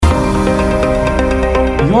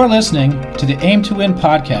You're listening to the Aim to Win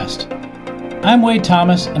podcast. I'm Wade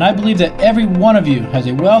Thomas, and I believe that every one of you has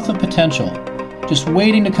a wealth of potential just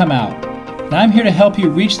waiting to come out. And I'm here to help you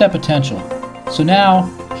reach that potential. So now,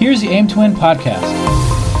 here's the Aim to Win podcast.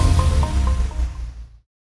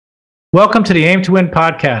 Welcome to the Aim to Win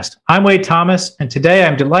podcast. I'm Wade Thomas, and today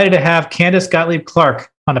I'm delighted to have Candace Gottlieb Clark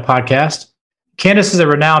on the podcast. Candace is a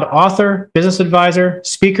renowned author, business advisor,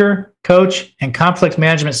 speaker, coach, and conflict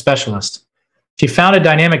management specialist. She founded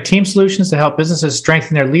Dynamic Team Solutions to help businesses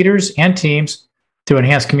strengthen their leaders and teams through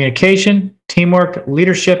enhanced communication, teamwork,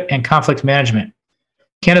 leadership, and conflict management.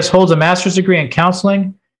 Candace holds a master's degree in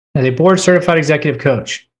counseling and is a board-certified executive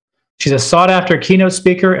coach. She's a sought-after keynote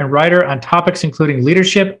speaker and writer on topics including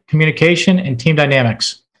leadership, communication, and team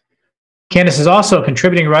dynamics. Candace is also a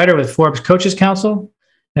contributing writer with Forbes Coaches Council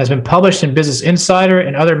and has been published in Business Insider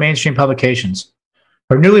and other mainstream publications.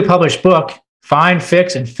 Her newly published book, Find,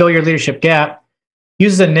 Fix, and Fill Your Leadership Gap,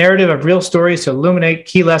 uses a narrative of real stories to illuminate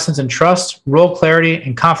key lessons in trust, role clarity,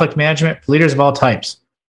 and conflict management for leaders of all types.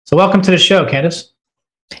 So welcome to the show, Candace.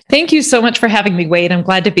 Thank you so much for having me, Wade. I'm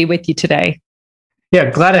glad to be with you today. Yeah,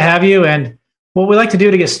 glad to have you. And what we like to do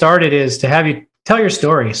to get started is to have you tell your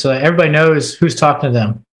story so that everybody knows who's talking to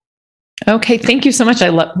them. Okay, thank you so much. I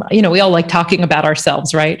love, we all like talking about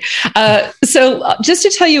ourselves, right? So just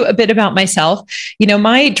to tell you a bit about myself,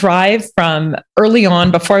 my drive from early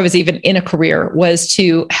on, before I was even in a career, was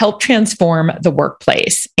to help transform the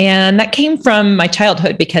workplace. And that came from my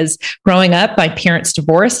childhood because growing up, my parents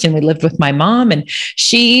divorced and we lived with my mom, and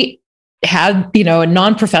she had, a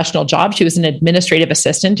non-professional job. She was an administrative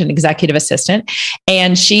assistant, an executive assistant,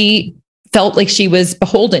 and she felt like she was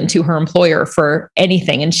beholden to her employer for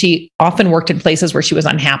anything. And she often worked in places where she was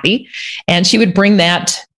unhappy, and she would bring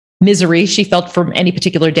that misery she felt from any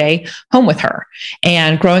particular day home with her.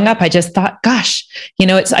 And growing up, I just thought, gosh,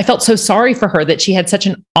 I felt so sorry for her that she had such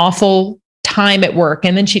an awful time at work.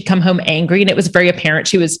 And then she'd come home angry, and it was very apparent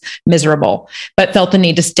she was miserable, but felt the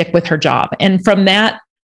need to stick with her job. And from that,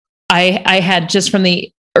 I had just from the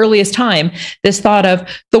earliest time, this thought of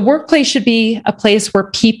the workplace should be a place where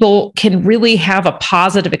people can really have a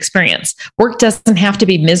positive experience. Work doesn't have to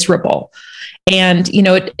be miserable. And,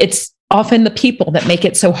 it's often the people that make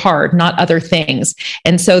it so hard, not other things.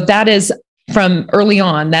 And so that is from early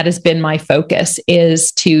on, that has been my focus,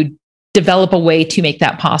 is to develop a way to make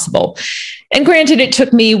that possible. And granted, it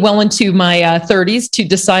took me well into my 30s to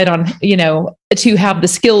decide on, to have the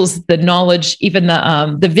skills, the knowledge, even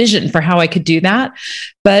the vision for how I could do that.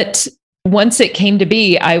 But once it came to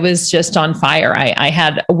be, I was just on fire. I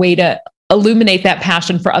had a way to illuminate that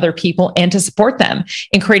passion for other people and to support them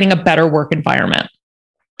in creating a better work environment.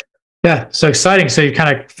 Yeah, so exciting. So you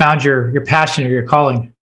kind of found your passion or your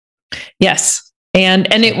calling. Yes. And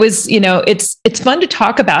it was, it's fun to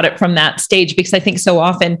talk about it from that stage, because I think so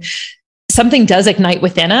often something does ignite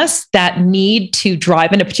within us that need to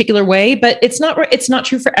drive in a particular way, but it's not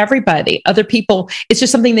true for everybody. Other people, it's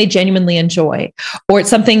just something they genuinely enjoy, or it's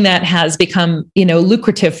something that has become,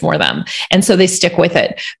 lucrative for them. And so they stick with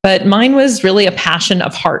it. But mine was really a passion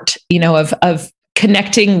of heart, of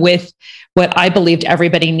connecting with what I believed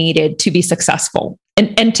everybody needed to be successful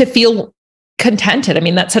and to feel contented. I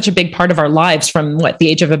mean, that's such a big part of our lives, from the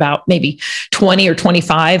age of about maybe 20 or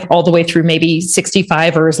 25 all the way through maybe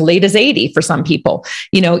 65 or as late as 80 for some people.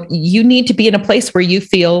 You need to be in a place where you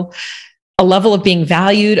feel a level of being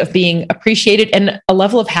valued, of being appreciated, and a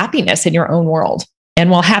level of happiness in your own world.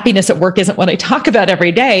 And while happiness at work isn't what I talk about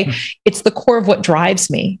every day, it's the core of what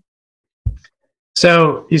drives me.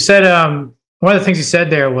 So you said, one of the things you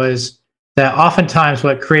said there was that oftentimes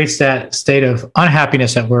what creates that state of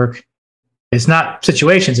unhappiness at work, it's not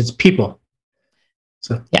situations, it's people.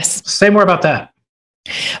 So yes. Say more about that.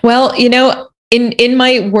 Well, in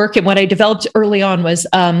my work, and what I developed early on was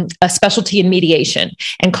a specialty in mediation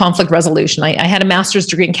and conflict resolution. I had a master's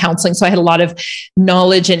degree in counseling, so I had a lot of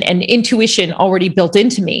knowledge and intuition already built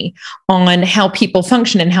into me on how people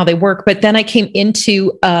function and how they work. But then I came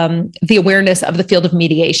into the awareness of the field of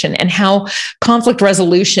mediation and how conflict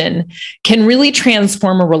resolution can really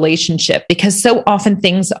transform a relationship, because so often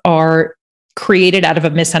things are created out of a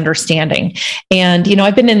misunderstanding. And,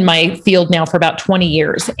 I've been in my field now for about 20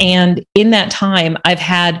 years. And in that time, I've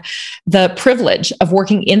had the privilege of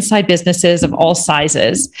working inside businesses of all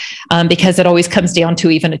sizes, because it always comes down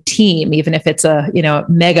to even a team, even if it's a,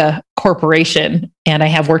 mega corporation. And I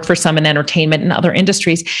have worked for some in entertainment and other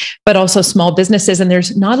industries, but also small businesses. And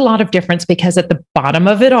there's not a lot of difference, because at the bottom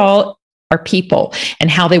of it all are people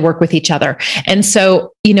and how they work with each other. And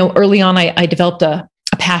so, early on, I developed a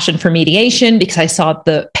a passion for mediation because I saw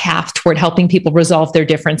the path toward helping people resolve their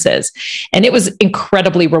differences. And it was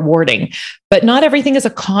incredibly rewarding. But not everything is a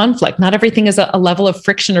conflict. Not everything is a level of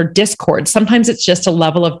friction or discord. Sometimes it's just a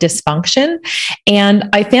level of dysfunction. And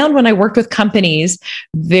I found when I worked with companies,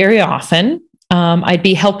 very often, I'd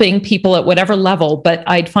be helping people at whatever level, but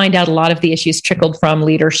I'd find out a lot of the issues trickled from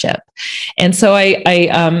leadership. And so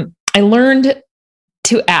I learned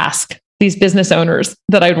to ask these business owners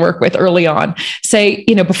that I'd work with early on, say,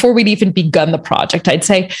 before we'd even begun the project, I'd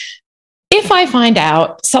say, if I find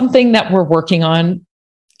out something that we're working on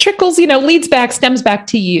trickles, stems back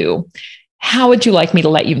to you, how would you like me to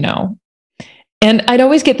let you know? And I'd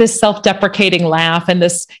always get this self-deprecating laugh and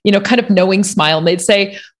this, kind of knowing smile. And they'd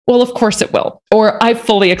say, well, of course it will. Or I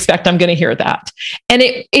fully expect I'm going to hear that. And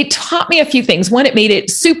it taught me a few things. One, it made it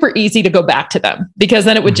super easy to go back to them because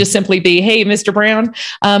then it would just simply be, hey, Mr. Brown,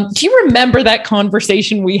 do you remember that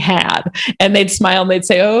conversation we had? And they'd smile and they'd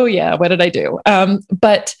say, oh yeah, what did I do?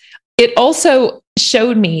 But it also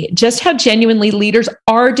showed me just how genuinely leaders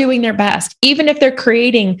are doing their best, even if they're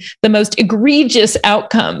creating the most egregious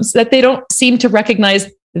outcomes that they don't seem to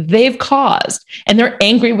recognize they've caused. And they're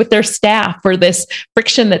angry with their staff for this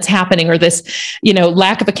friction that's happening or this,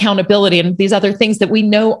 lack of accountability and these other things that we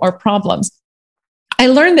know are problems. I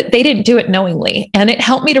learned that they didn't do it knowingly. And it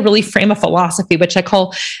helped me to really frame a philosophy, which I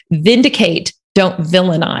call vindicate, don't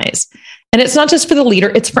villainize. And it's not just for the leader,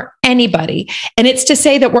 it's for anybody. And it's to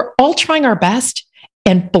say that we're all trying our best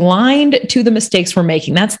and blind to the mistakes we're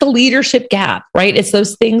making. That's the leadership gap, right? It's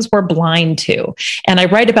those things we're blind to. And I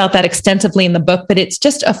write about that extensively in the book, but it's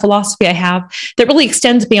just a philosophy I have that really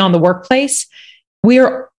extends beyond the workplace.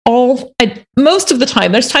 We're all, most of the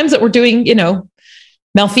time, there's times that we're doing,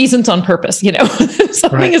 malfeasance on purpose,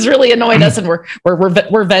 something right. is really annoying us and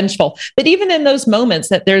we're vengeful. But even in those moments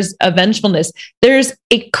that there's a vengefulness, there's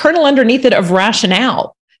a kernel underneath it of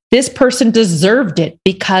rationale. This person deserved it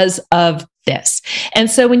because of this. And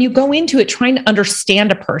so when you go into it trying to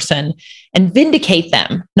understand a person and vindicate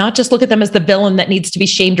them, not just look at them as the villain that needs to be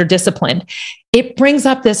shamed or disciplined, it brings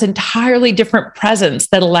up this entirely different presence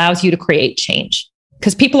that allows you to create change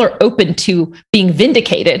because people are open to being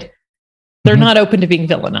vindicated. They're not open to being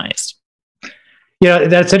villainized.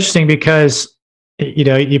 That's interesting because,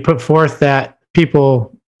 you put forth that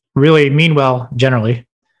people really mean well generally.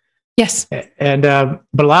 Yes. And,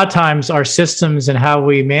 but a lot of times our systems and how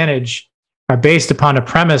we manage are based upon a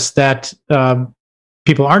premise that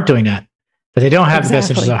people aren't doing that they don't have the best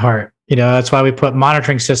interests at heart. That's why we put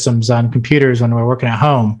monitoring systems on computers when we're working at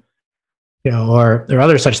home, or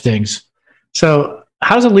other such things. So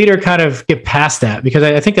how does a leader kind of get past that? Because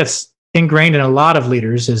I think that's ingrained in a lot of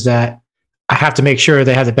leaders is that I have to make sure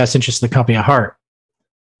they have the best interests of the company at heart.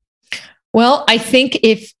 Well, I think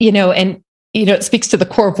if, it speaks to the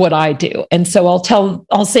core of what I do. And so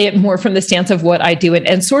I'll say it more from the stance of what I do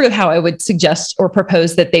and sort of how I would suggest or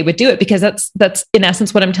propose that they would do it, because that's in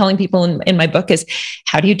essence what I'm telling people in my book is,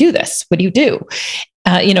 how do you do this? What do you do?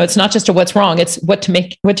 It's not just a what's wrong, it's what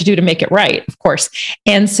to do to make it right, of course.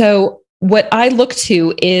 And so what I look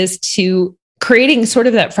to is to creating sort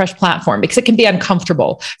of that fresh platform, because it can be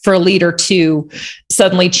uncomfortable for a leader to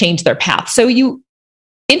suddenly change their path. So you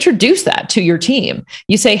introduce that to your team.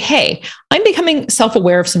 You say, hey, I'm becoming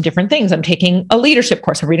self-aware of some different things. I'm taking a leadership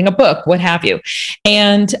course, I'm reading a book, what have you.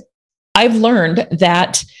 And I've learned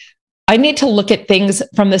that I need to look at things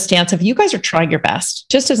from the stance of, you guys are trying your best,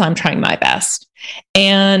 just as I'm trying my best.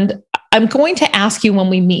 And I'm going to ask you when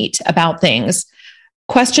we meet about things,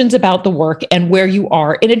 questions about the work and where you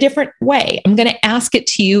are in a different way. I'm going to ask it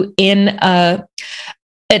to you in an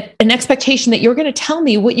expectation that you're going to tell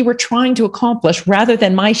me what you were trying to accomplish rather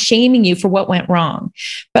than my shaming you for what went wrong.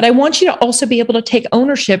 But I want you to also be able to take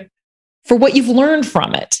ownership for what you've learned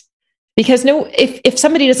from it. Because if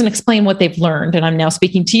somebody doesn't explain what they've learned, and I'm now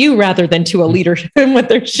speaking to you rather than to a leader and what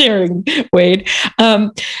they're sharing, Wade,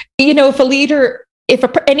 if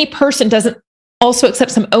any person doesn't also accept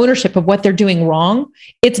some ownership of what they're doing wrong,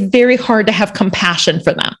 it's very hard to have compassion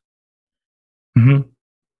for them. Mm-hmm.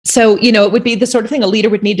 So, it would be the sort of thing a leader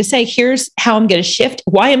would need to say, here's how I'm going to shift,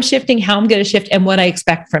 why I'm shifting, how I'm going to shift, and what I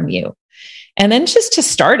expect from you. And then just to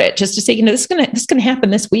start it, just to say, this is going to happen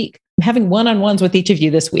this week. I'm having one-on-ones with each of you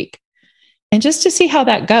this week. And just to see how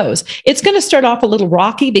that goes. It's going to start off a little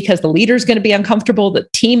rocky because the leader is going to be uncomfortable. The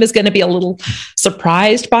team is going to be a little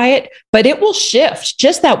surprised by it, but it will shift.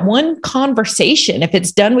 Just that one conversation, if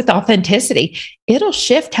it's done with authenticity, it'll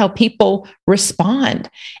shift how people respond.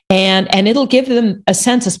 And it'll give them a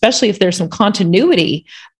sense, especially if there's some continuity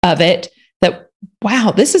of it, that,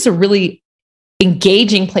 wow, this is a really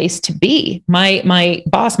engaging place to be. My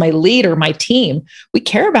boss, my leader, my team, we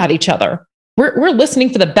care about each other. We're listening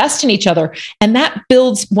for the best in each other. And that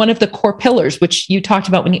builds one of the core pillars, which you talked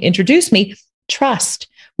about when you introduced me, trust.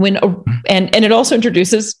 And it also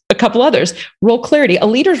introduces a couple others. Role clarity. A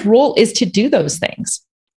leader's role is to do those things.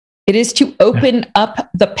 It is to open up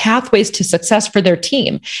the pathways to success for their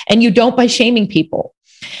team. And you don't by shaming people.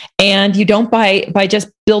 And you don't by just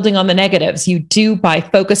building on the negatives. You do by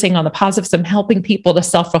focusing on the positives and helping people to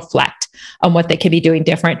self-reflect on what they can be doing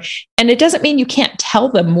different. And it doesn't mean you can't tell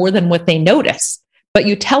them more than what they notice, but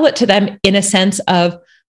you tell it to them in a sense of,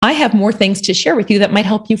 I have more things to share with you that might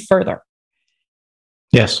help you further.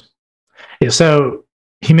 Yes. So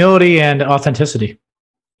humility and authenticity.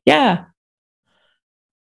 Yeah.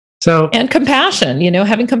 So, and compassion,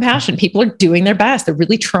 having compassion. People are doing their best. They're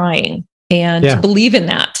really trying. And to believe in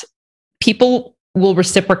that, people will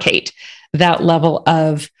reciprocate that level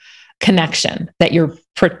of connection that you're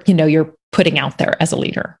putting out there as a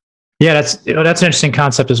leader. Yeah, that's an interesting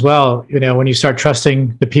concept as well. When you start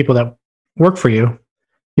trusting the people that work for you,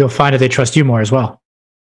 you'll find that they trust you more as well.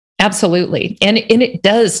 Absolutely. And it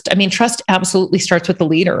does. I mean, trust absolutely starts with the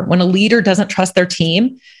leader. When a leader doesn't trust their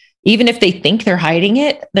team, even if they think they're hiding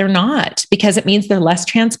it, they're not, because it means they're less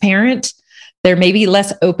transparent. They're maybe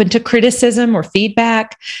less open to criticism or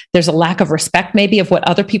feedback. There's a lack of respect, maybe, of what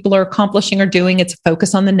other people are accomplishing or doing. It's a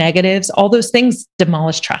focus on the negatives. All those things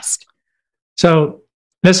demolish trust. So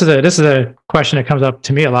this is a question that comes up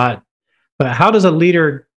to me a lot. But how does a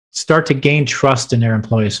leader start to gain trust in their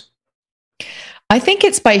employees? I think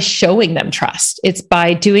it's by showing them trust. It's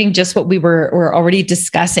by doing just what we were already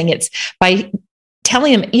discussing. It's by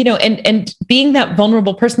telling them, and being that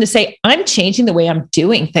vulnerable person to say, I'm changing the way I'm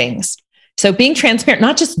doing things. So being transparent,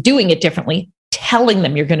 not just doing it differently, telling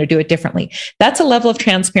them you're going to do it differently. That's a level of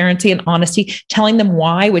transparency and honesty, telling them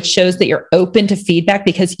why, which shows that you're open to feedback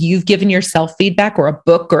because you've given yourself feedback, or a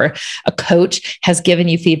book or a coach has given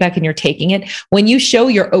you feedback and you're taking it. When you show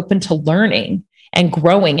you're open to learning and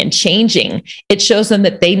growing and changing, it shows them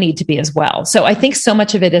that they need to be as well. So I think so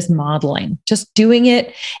much of it is modeling, just doing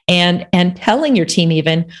it and telling your team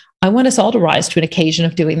even, I want us all to rise to an occasion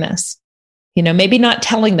of doing this. Maybe not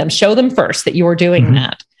telling them, show them first that you're doing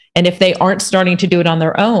that. And if they aren't starting to do it on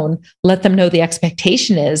their own, let them know the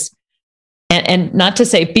expectation is, and not to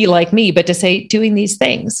say, be like me, but to say, doing these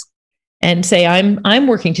things. And say, I'm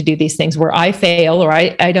working to do these things where I fail or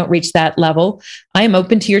I don't reach that level. I am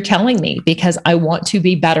open to your telling me because I want to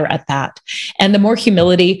be better at that. And the more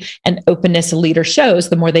humility and openness a leader shows,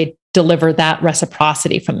 the more they deliver that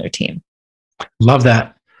reciprocity from their team. Love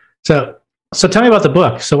that. So tell me about the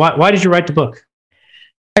book. So why did you write the book?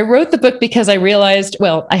 I wrote the book because I realized,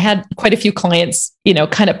 I had quite a few clients,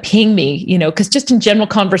 kind of ping me, because just in general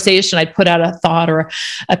conversation, I'd put out a thought or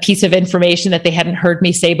a piece of information that they hadn't heard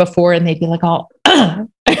me say before. And they'd be like, oh,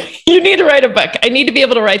 you need to write a book. I need to be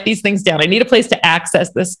able to write these things down. I need a place to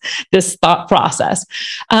access this thought process.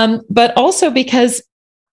 But also because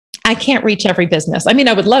I can't reach every business. I mean,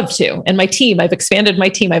 I would love to. And my team, I've expanded my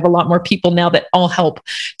team. I have a lot more people now that all help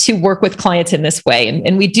to work with clients in this way.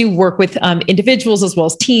 And we do work with individuals as well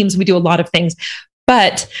as teams. We do a lot of things.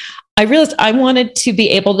 But I realized I wanted to be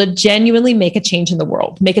able to genuinely make a change in the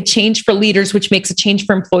world, make a change for leaders, which makes a change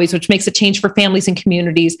for employees, which makes a change for families and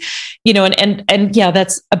communities, and yeah,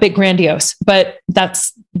 that's a bit grandiose, but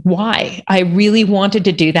that's why I really wanted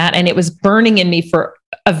to do that. And it was burning in me for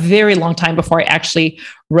a very long time before I actually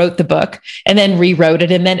wrote the book, and then rewrote it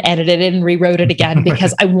and then edited it and rewrote it again,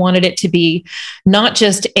 because I wanted it to be not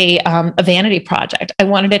just a vanity project. I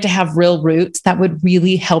wanted it to have real roots that would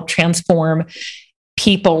really help transform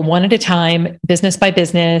people one at a time, business by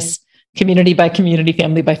business, community by community,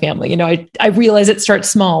 family by family. I realize it starts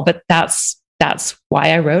small, but that's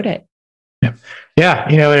why I wrote it. Yeah. Yeah.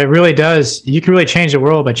 It really does. You can really change the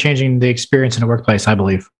world by changing the experience in a workplace, I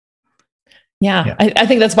believe. Yeah. I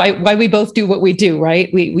think that's why we both do what we do,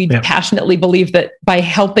 right? We passionately believe that by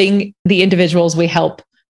helping the individuals, we help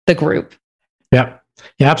the group. Yeah.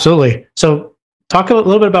 Yeah, absolutely. So talk a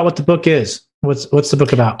little bit about what the book is. What's the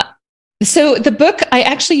book about? So the book, I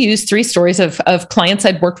actually use 3 stories of clients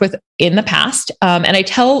I'd worked with in the past. And I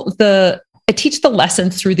teach the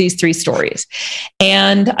lessons through these 3 stories.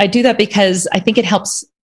 And I do that because I think it helps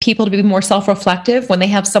people to be more self-reflective when they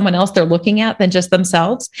have someone else they're looking at than just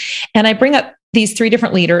themselves. And I bring up these 3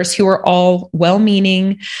 different leaders who are all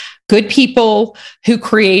well-meaning, good people who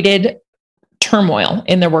created turmoil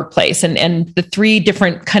in their workplace. And the 3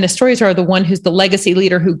 different kind of stories are the one who's the legacy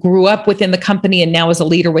leader who grew up within the company and now is a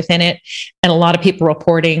leader within it, and a lot of people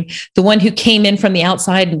reporting. The one who came in from the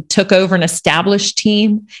outside and took over an established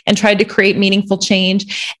team and tried to create meaningful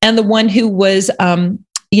change. And the one who was,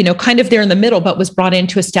 kind of there in the middle, but was brought in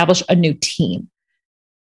to establish a new team.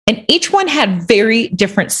 And each one had very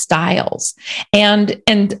different styles. And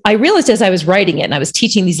I realized as I was writing it and I was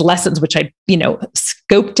teaching these lessons, which I,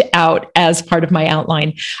 scoped out as part of my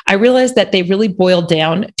outline, I realized that they really boiled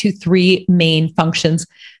down to three main functions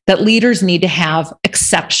that leaders need to have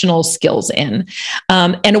exceptional skills in,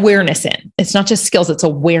 and awareness in. It's not just skills, it's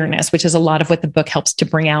awareness, which is a lot of what the book helps to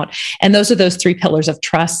bring out. And those are those three pillars of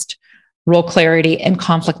trust, role clarity, and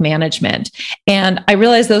conflict management. And I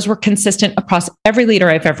realized those were consistent across every leader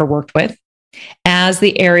I've ever worked with as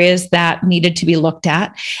the areas that needed to be looked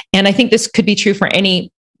at. And I think this could be true for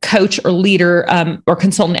any coach or leader or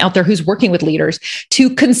consultant out there who's working with leaders,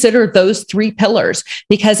 to consider those three pillars,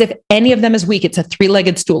 because if any of them is weak, it's a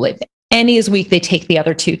three-legged stool. If any is weak, they take the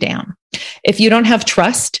other two down. If you don't have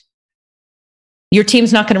trust, your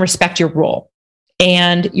team's not going to respect your role,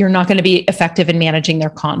 and you're not going to be effective in managing their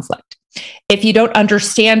conflict. If you don't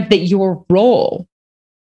understand that your role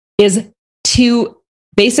is to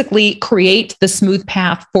basically create the smooth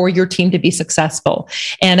path for your team to be successful.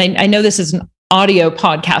 And I know this is an audio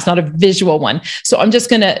podcast, not a visual one. So I'm just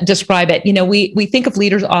going to describe it. We think of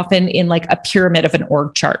leaders often in like a pyramid of an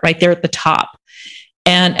org chart, right there at the top.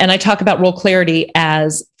 And I talk about role clarity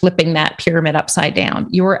as flipping that pyramid upside down.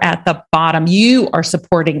 You're at the bottom. You are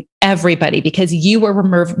supporting everybody because you are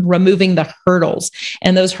removing the hurdles.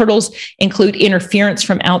 And those hurdles include interference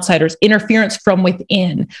from outsiders, interference from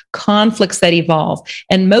within, conflicts that evolve.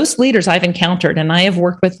 And most leaders I've encountered, and I have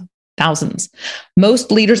worked with thousands,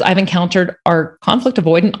 most leaders I've encountered are conflict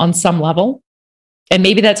avoidant on some level. And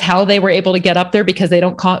maybe that's how they were able to get up there, because they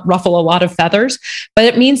don't ruffle a lot of feathers, but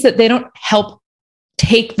it means that they don't help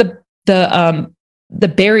take the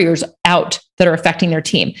barriers out that are affecting their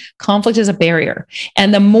team. Conflict is a barrier.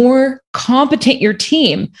 And the more competent your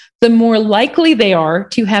team, the more likely they are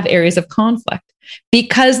to have areas of conflict,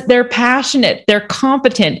 because they're passionate, they're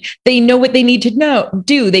competent, they know what they need to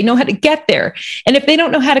do, they know how to get there. And if they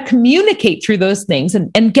don't know how to communicate through those things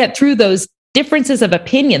and get through those differences of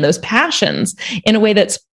opinion, those passions in a way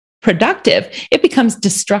that's productive, it becomes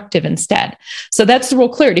destructive instead. So that's the role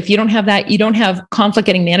clarity. If you don't have that, you don't have conflict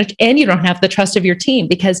getting managed, and you don't have the trust of your team,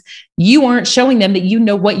 because you aren't showing them that you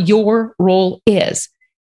know what your role is.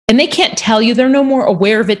 And they can't tell you, they're no more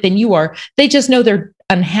aware of it than you are. They just know they're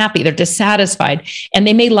unhappy, they're dissatisfied, and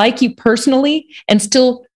they may like you personally and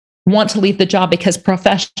still want to leave the job because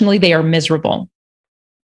professionally they are miserable.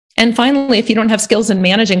 And finally, if you don't have skills in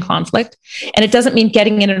managing conflict, and it doesn't mean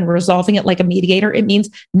getting in and resolving it like a mediator, it means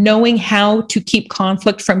knowing how to keep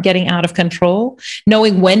conflict from getting out of control,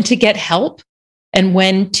 knowing when to get help and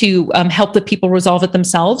when to help the people resolve it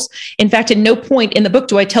themselves. In fact, at no point in the book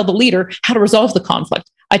do I tell the leader how to resolve the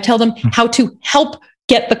conflict. I tell them how to help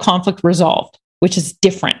get the conflict resolved, which is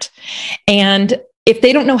different. And if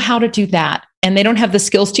they don't know how to do that, and they don't have the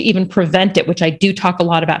skills to even prevent it, which I do talk a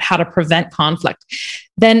lot about how to prevent conflict,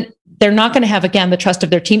 then they're not going to have, again, the trust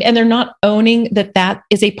of their team, and they're not owning that that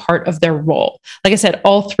is a part of their role. Like I said,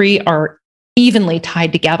 all three are evenly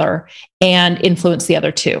tied together and influence the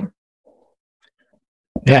other two.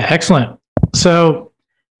 Yeah, excellent. So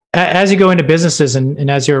as you go into businesses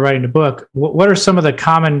and as you're writing the book, what are some of the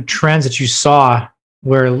common trends that you saw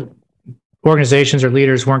where organizations or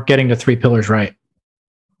leaders weren't getting the three pillars right?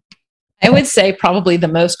 I would say probably the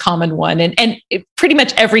most common one, and pretty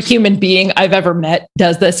much every human being I've ever met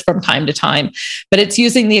does this from time to time, but it's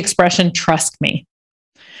using the expression, trust me.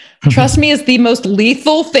 Trust me is the most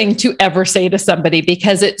lethal thing to ever say to somebody,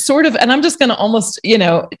 because it's sort of, and I'm just going to almost,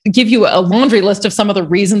 give you a laundry list of some of the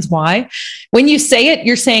reasons why. When you say it,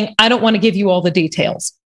 you're saying, I don't want to give you all the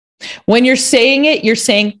details. When you're saying it, you're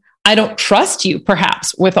saying, I don't trust you,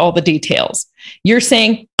 perhaps, with all the details. You're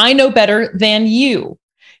saying, I know better than you.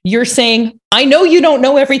 You're saying, I know you don't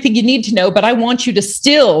know everything you need to know, but I want you to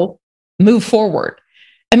still move forward.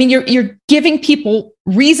 I mean, you're giving people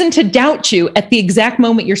reason to doubt you at the exact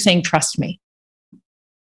moment you're saying, trust me.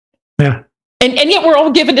 Yeah. And yet we're all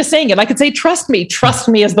given to saying it. I could say, trust me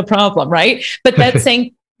is the problem, right? But that's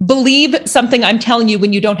saying, believe something I'm telling you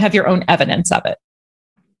when you don't have your own evidence of it.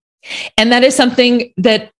 And that is something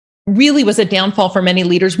that really was a downfall for many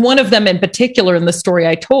leaders. One of them in particular, in the story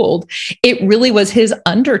I told, it really was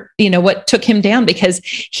what took him down, because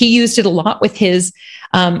he used it a lot with his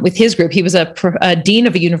group. He was a dean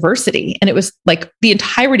of a university, and it was like the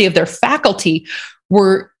entirety of their faculty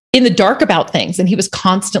were in the dark about things. And he was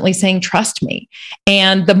constantly saying, trust me.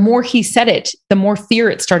 And the more he said it, the more fear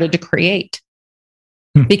it started to create.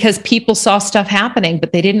 Because people saw stuff happening,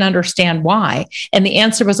 but they didn't understand why. And the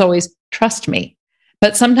answer was always, trust me.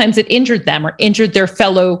 But sometimes it injured them or injured their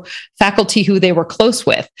fellow faculty who they were close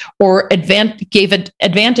with, or gave an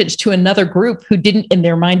advantage to another group who didn't, in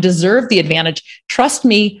their mind, deserve the advantage. Trust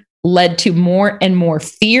me led to more and more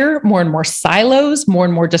fear, more and more silos, more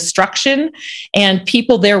and more destruction. And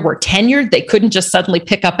people there were tenured. They couldn't just suddenly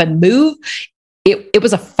pick up and move. It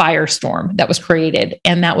was a firestorm that was created.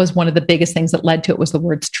 And that was one of the biggest things that led to it was the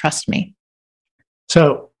words, trust me.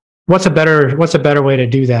 So what's a better way to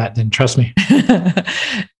do that than trust me?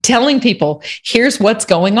 Telling people, here's what's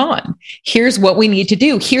going on. Here's what we need to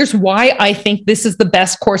do. Here's why I think this is the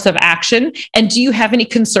best course of action. And do you have any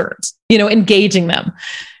concerns? Engaging them,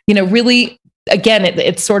 really, again,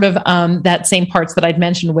 it's sort of that same parts that I'd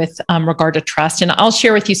mentioned with regard to trust. And I'll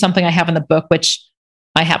share with you something I have in the book, which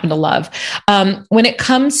I happen to love. When it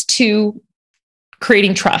comes to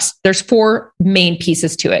creating trust, there's 4 main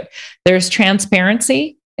pieces to it. There's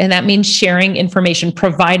transparency. And that means sharing information,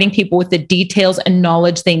 providing people with the details and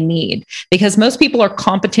knowledge they need, because most people are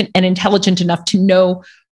competent and intelligent enough to know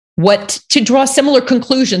to draw similar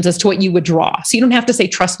conclusions as to what you would draw. So you don't have to say,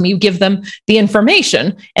 trust me, you give them the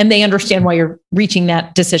information and they understand why you're reaching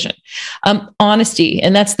that decision. Honesty,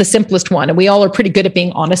 and that's the simplest one. And we all are pretty good at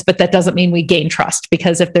being honest, but that doesn't mean we gain trust,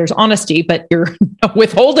 because if there's honesty, but you're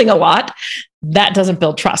withholding a lot, that doesn't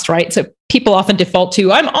build trust, right? So people often default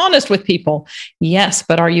to, I'm honest with people. Yes,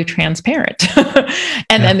 but are you transparent?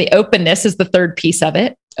 Then the openness is the third piece of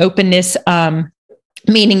it. Openness,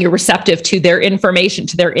 meaning you're receptive to their information,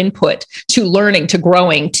 to their input, to learning, to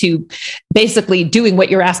growing, to basically doing what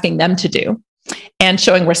you're asking them to do, and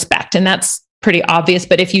showing respect. And that's pretty obvious.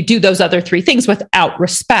 But if you do those other 3 things without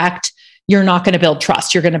respect, you're not going to build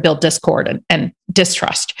trust. You're going to build discord and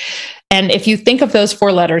distrust. And if you think of those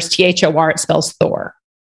 4 letters, THOR, it spells Thor.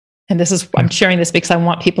 And I'm sharing this because I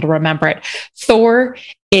want people to remember it. Thor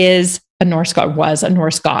is a Norse god, was a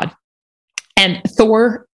Norse god. And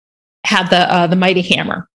Thor had the mighty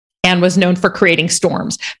hammer and was known for creating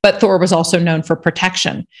storms, but Thor was also known for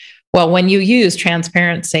protection. Well, when you use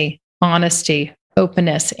transparency, honesty,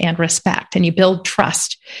 openness, and respect, and you build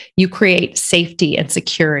trust, you create safety and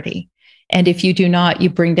security. And if you do not, you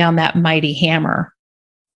bring down that mighty hammer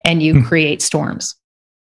and you create storms.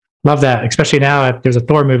 Love that, especially now there's a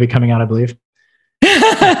Thor movie coming out, I believe.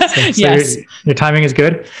 Yes. Your timing is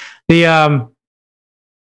good. But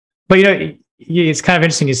it's kind of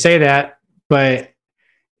interesting you say that, but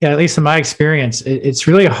at least in my experience, it's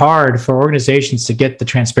really hard for organizations to get the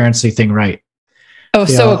transparency thing right.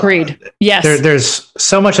 Oh, agreed. Yes. There's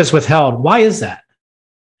so much that's withheld. Why is that?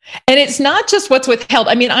 And it's not just what's withheld.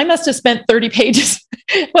 I mean, I must have spent 30 pages.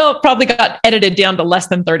 Well, it probably got edited down to less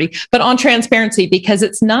than 30, but on transparency, because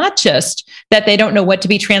it's not just that they don't know what to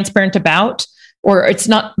be transparent about, or it's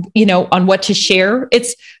not, on what to share.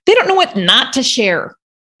 They don't know what not to share.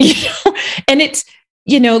 And it's,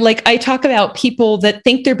 like I talk about people that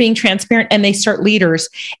think they're being transparent and they start leaders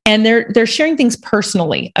and they're sharing things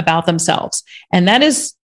personally about themselves. And that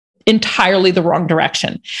is entirely the wrong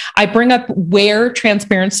direction. I bring up where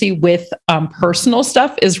transparency with personal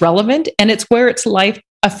stuff is relevant, and it's where it's life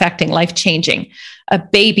affecting, life changing. A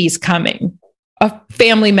baby's coming. A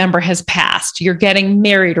family member has passed, you're getting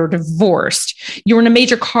married or divorced, you're in a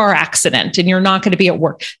major car accident and you're not going to be at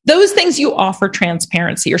work. Those things you offer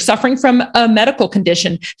transparency. You're suffering from a medical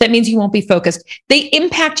condition. That means you won't be focused. They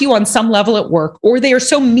impact you on some level at work, or they are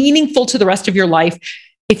so meaningful to the rest of your life.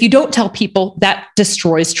 If you don't tell people, that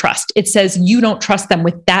destroys trust. It says you don't trust them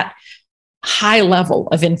with that high level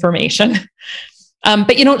of information,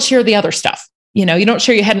 but you don't share the other stuff. You don't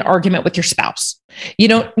share you had an argument with your spouse. You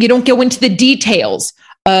don't go into the details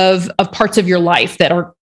of parts of your life that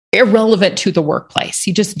are irrelevant to the workplace.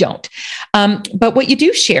 You just don't. But what you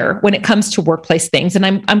do share when it comes to workplace things, and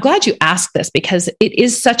I'm glad you asked this because it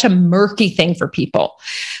is such a murky thing for people.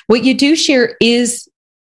 What you do share is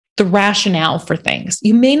the rationale for things.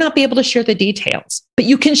 You may not be able to share the details, but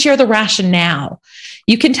you can share the rationale.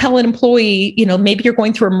 You can tell an employee, maybe you're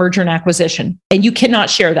going through a merger and acquisition and you cannot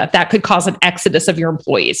share that. That could cause an exodus of your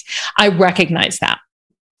employees. I recognize that.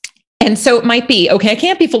 And so it might be, okay, I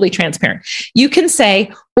can't be fully transparent. You can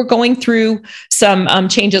say, we're going through some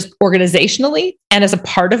changes organizationally. And as a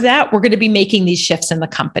part of that, we're going to be making these shifts in the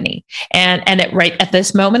company. And right at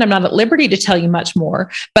this moment, I'm not at liberty to tell you much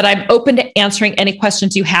more, but I'm open to answering any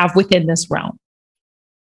questions you have within this realm.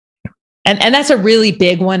 And that's a really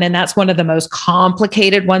big one. And that's one of the most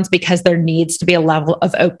complicated ones because there needs to be a level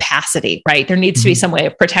of opacity, right? There needs to be some way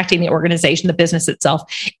of protecting the organization, the business itself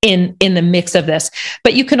in the mix of this.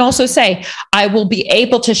 But you can also say, I will be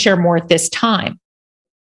able to share more at this time.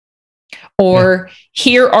 Or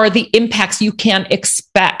here are the impacts you can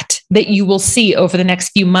expect that you will see over the next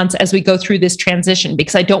few months as we go through this transition,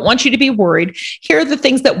 because I don't want you to be worried. Here are the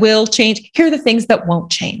things that will change. Here are the things that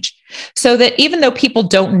won't change. So that even though people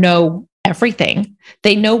don't know everything,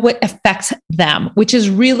 They know what affects them, which is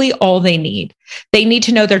really all they need. They need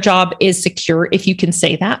to know their job is secure, if you can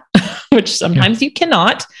say that, which sometimes you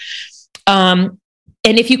cannot. And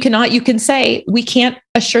if you cannot, you can say, we can't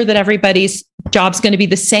assure that everybody's job's going to be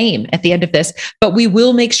the same at the end of this, but we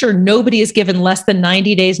will make sure nobody is given less than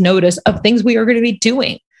 90 days notice of things we are going to be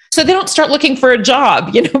doing. So they don't start looking for a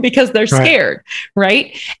job, because they're scared,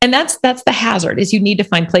 right? And that's the hazard, is you need to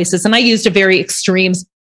find places. And I used a very extreme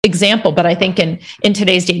example, but I think in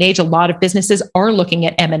today's day and age, a lot of businesses are looking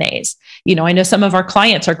at M&As. I know some of our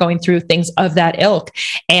clients are going through things of that ilk,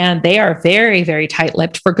 and they are very, very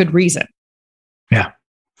tight-lipped for good reason. Yeah.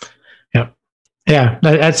 Yeah.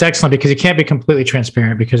 That's excellent, because you can't be completely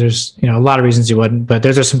transparent, because there's, a lot of reasons you wouldn't, but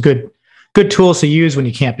those are some good tools to use when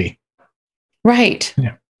you can't be. Right.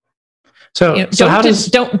 Yeah. So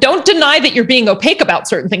don't deny that you're being opaque about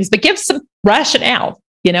certain things, but give some rationale.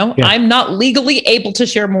 I'm not legally able to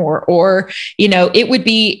share more, or, it would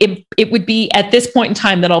be at this point in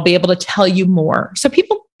time that I'll be able to tell you more. So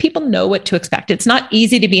people know what to expect. It's not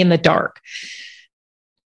easy to be in the dark.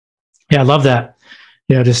 Yeah. I love that.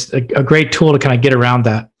 Just a great tool to kind of get around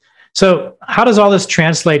that. So how does all this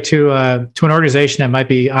translate to an organization that might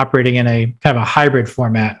be operating in a kind of a hybrid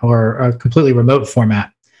format or a completely remote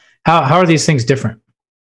format? How are these things different?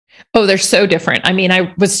 Oh, they're so different. I mean,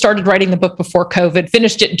 I started writing the book before COVID,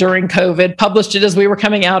 finished it during COVID, published it as we were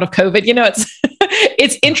coming out of COVID.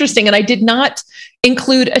 It's interesting. And I did not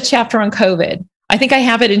include a chapter on COVID. I think I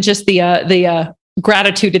have it in just the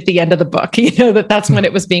gratitude at the end of the book, that's when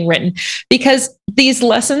it was being written, because these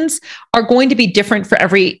lessons are going to be different for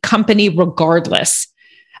every company, regardless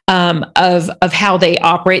of how they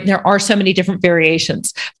operate. And there are so many different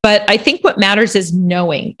variations, but I think what matters is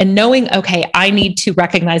knowing, okay, I need to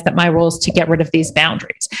recognize that my role is to get rid of these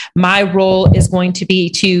boundaries. My role is going to be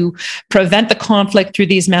to prevent the conflict through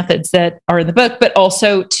these methods that are in the book, but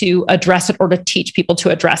also to address it or to teach people to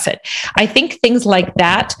address it. I think things like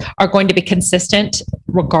that are going to be consistent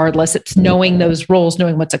regardless. It's knowing those roles,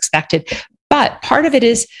 knowing what's expected. But part of it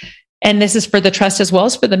is, and this is for the trust as well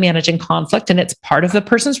as for the managing conflict, and it's part of the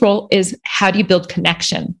person's role, is how do you build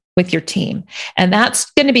connection with your team? And that's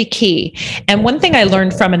going to be key. And one thing I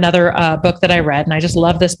learned from another book that I read, and I just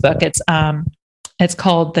love this book, it's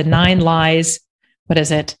called The 9 Lies. What is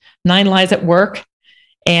it? 9 Lies at Work.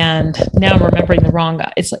 And now I'm remembering the wrong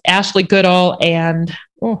guy. It's Ashley Goodall and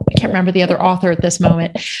I can't remember the other author at this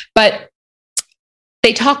moment. But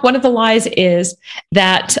they talk, one of the lies is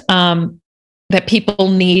that that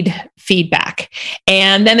people need feedback.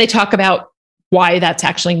 And then they talk about why that's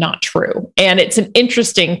actually not true. And it's an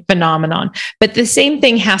interesting phenomenon. But the same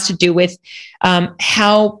thing has to do with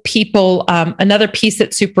how people, another piece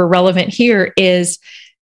that's super relevant here is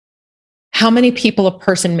how many people a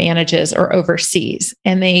person manages or oversees.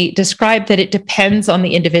 And they describe that it depends on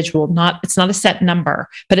the individual. It's not a set number,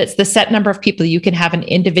 but it's the set number of people you can have an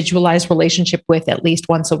individualized relationship with at least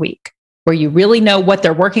once a week, where you really know what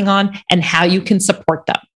they're working on and how you can support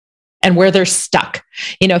them and where they're stuck.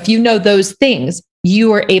 If you know those things,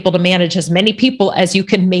 you are able to manage as many people as you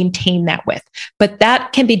can maintain that with. But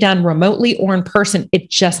that can be done remotely or in person. It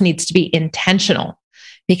just needs to be intentional,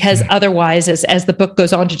 because otherwise, as the book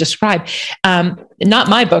goes on to describe, not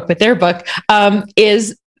my book, but their book,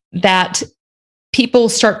 is that people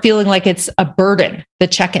start feeling like it's a burden, the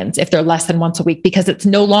check-ins, if they're less than once a week, because it's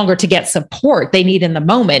no longer to get support they need in the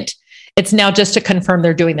moment. It's now just to confirm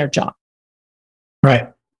they're doing their job.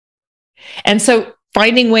 Right. And so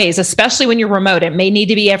finding ways, especially when you're remote, it may need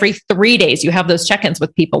to be every 3 days. You have those check-ins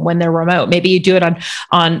with people when they're remote. Maybe you do it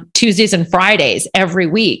on Tuesdays and Fridays every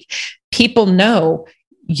week. People know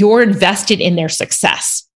you're invested in their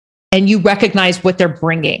success and you recognize what they're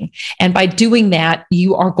bringing. And by doing that,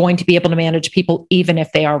 you are going to be able to manage people, even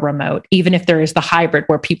if they are remote, even if there is the hybrid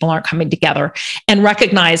where people aren't coming together, and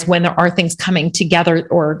recognize when there are things coming together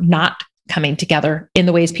or not coming together in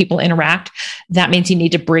the ways people interact. That means you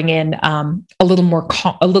need to bring in a little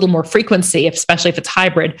more frequency, especially if it's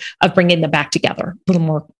hybrid, of bringing them back together, a little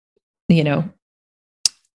more,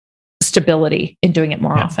 stability in doing it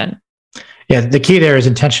more often. Yeah. The key there is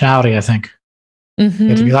intentionality, I think. Mm-hmm. You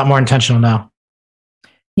have to be a lot more intentional now.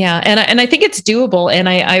 Yeah. And I think it's doable. And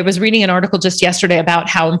I was reading an article just yesterday about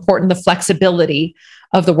how important the flexibility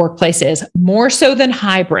of the workplace is, more so than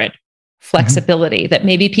hybrid flexibility, that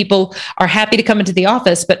maybe people are happy to come into the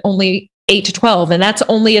office, but only 8 to 12. And that's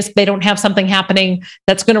only if they don't have something happening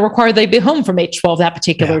that's going to require they be home from 8 to 12 that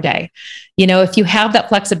particular day. If you have that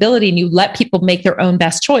flexibility and you let people make their own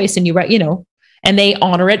best choice, and and they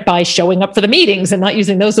honor it by showing up for the meetings and not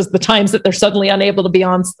using those as the times that they're suddenly unable to be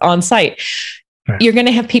on site, Right. You're going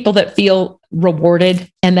to have people that feel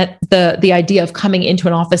rewarded, and that the idea of coming into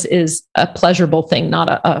an office is a pleasurable thing, not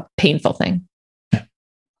a painful thing.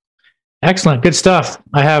 Excellent. Good stuff.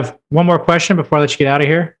 I have one more question before I let you get out of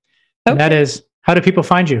here. Okay. And that is, how do people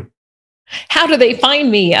find you? How do they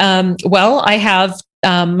find me? Well, I have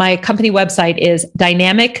my company website is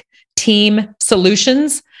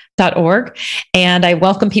dynamicteamsolutions.org, and I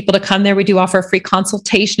welcome people to come there. We do offer a free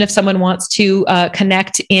consultation if someone wants to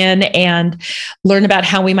connect in and learn about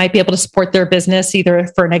how we might be able to support their business, either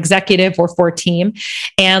for an executive or for a team.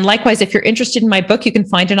 And likewise, if you're interested in my book, you can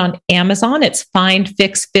find it on Amazon. It's Find,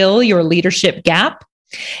 Fix, Fill Your Leadership Gap.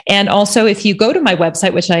 And also, if you go to my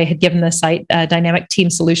website, which I had given the site,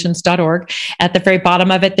 dynamicteamsolutions.org, at the very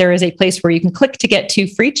bottom of it, there is a place where you can click to get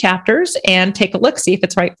to free chapters and take a look, see if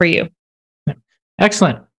it's right for you.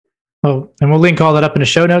 Excellent. Well, and we'll link all that up in the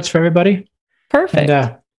show notes for everybody. Perfect.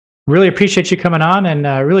 And really appreciate you coming on, and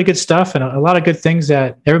really good stuff, and a lot of good things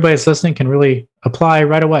that everybody that's listening can really apply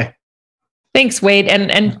right away. Thanks, Wade.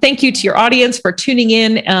 And thank you to your audience for tuning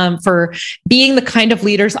in, for being the kind of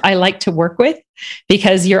leaders I like to work with,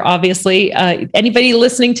 because you're obviously, anybody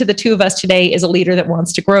listening to the two of us today is a leader that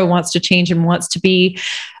wants to grow, wants to change, and wants to be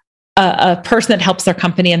a person that helps their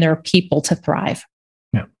company and their people to thrive.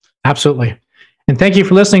 Yeah, absolutely. And thank you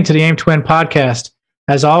for listening to the Aim to Win podcast.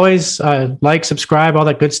 As always, like, subscribe, all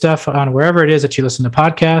that good stuff on wherever it is that you listen to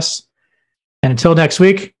podcasts. And until next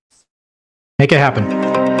week, make it happen.